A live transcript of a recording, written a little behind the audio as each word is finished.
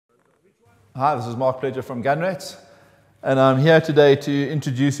Hi, this is Mark Pledger from Gunrats, and I'm here today to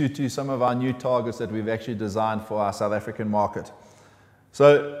introduce you to some of our new targets that we've actually designed for our South African market.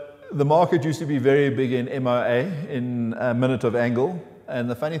 So the market used to be very big in MOA, in minute of angle, and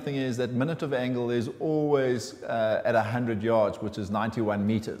the funny thing is that minute of angle is always at 100 yards, which is 91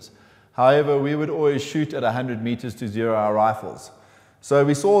 meters. However, we would always shoot at 100 meters to zero our rifles. So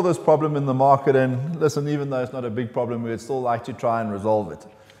we saw this problem in the market, and listen, even though it's not a big problem, we'd still like to try and resolve it.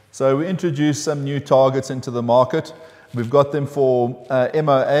 So we introduced some new targets into the market. We've got them for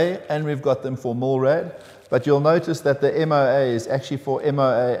MOA and we've got them for MILRAD, but you'll notice that the MOA is actually for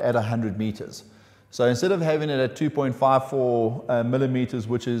MOA at 100 meters. So instead of having it at 2.54 millimeters,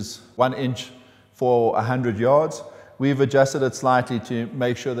 which is 1 inch for 100 yards, we've adjusted it slightly to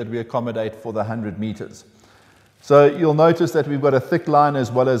make sure that we accommodate for the 100 meters. So you'll notice that we've got a thick line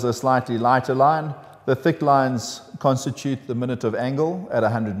as well as a slightly lighter line. The thick lines constitute the minute of angle at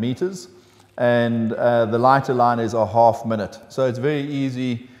 100 meters, and the lighter line is a half minute. So it's very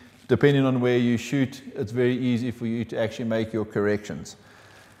easy, depending on where you shoot, it's very easy for you to actually make your corrections.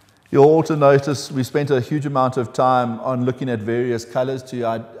 You'll also notice we spent a huge amount of time on looking at various colors to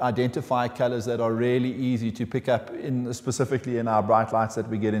identify colors that are really easy to pick up, specifically in our bright lights that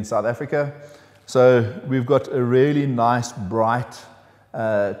we get in South Africa. So we've got a really nice bright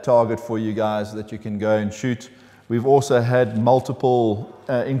target for you guys that you can go and shoot. We've also had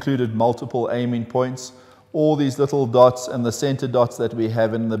included multiple aiming points. All these little dots and the center dots that we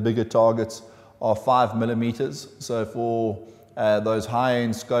have in the bigger targets are 5 millimeters. So for those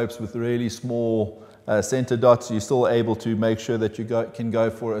high-end scopes with really small center dots, you're still able to make sure that you can go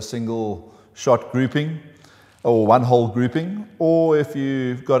for a single shot grouping or one hole grouping. Or if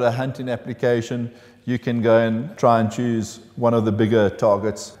you've got a hunting application, you can go and try and choose one of the bigger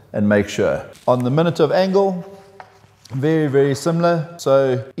targets and make sure. On the minute of angle, very, very similar.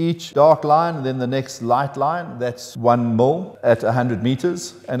 So each dark line, then the next light line, that's 1 mil at 100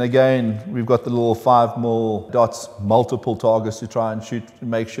 meters. And again, we've got the little 5 mil dots, multiple targets to try and shoot to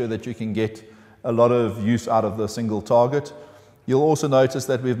make sure that you can get a lot of use out of the single target. You'll also notice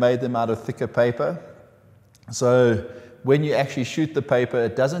that we've made them out of thicker paper. So when you actually shoot the paper,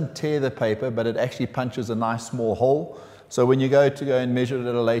 it doesn't tear the paper, but it actually punches a nice small hole. So when you go and measure it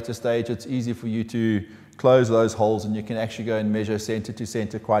at a later stage, it's easy for you to close those holes and you can actually go and measure center to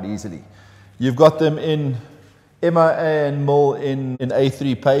center quite easily. You've got them in MOA and MIL in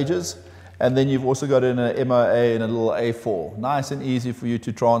A3 pages, and then you've also got it in a MOA in a little A4. Nice and easy for you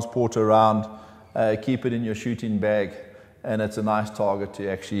to transport around, keep it in your shooting bag, and it's a nice target to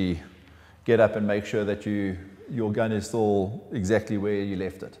actually get up and make sure that your gun is still exactly where you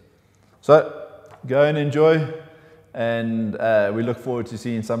left it. So go and enjoy, and we look forward to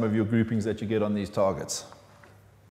seeing some of your groupings that you get on these targets.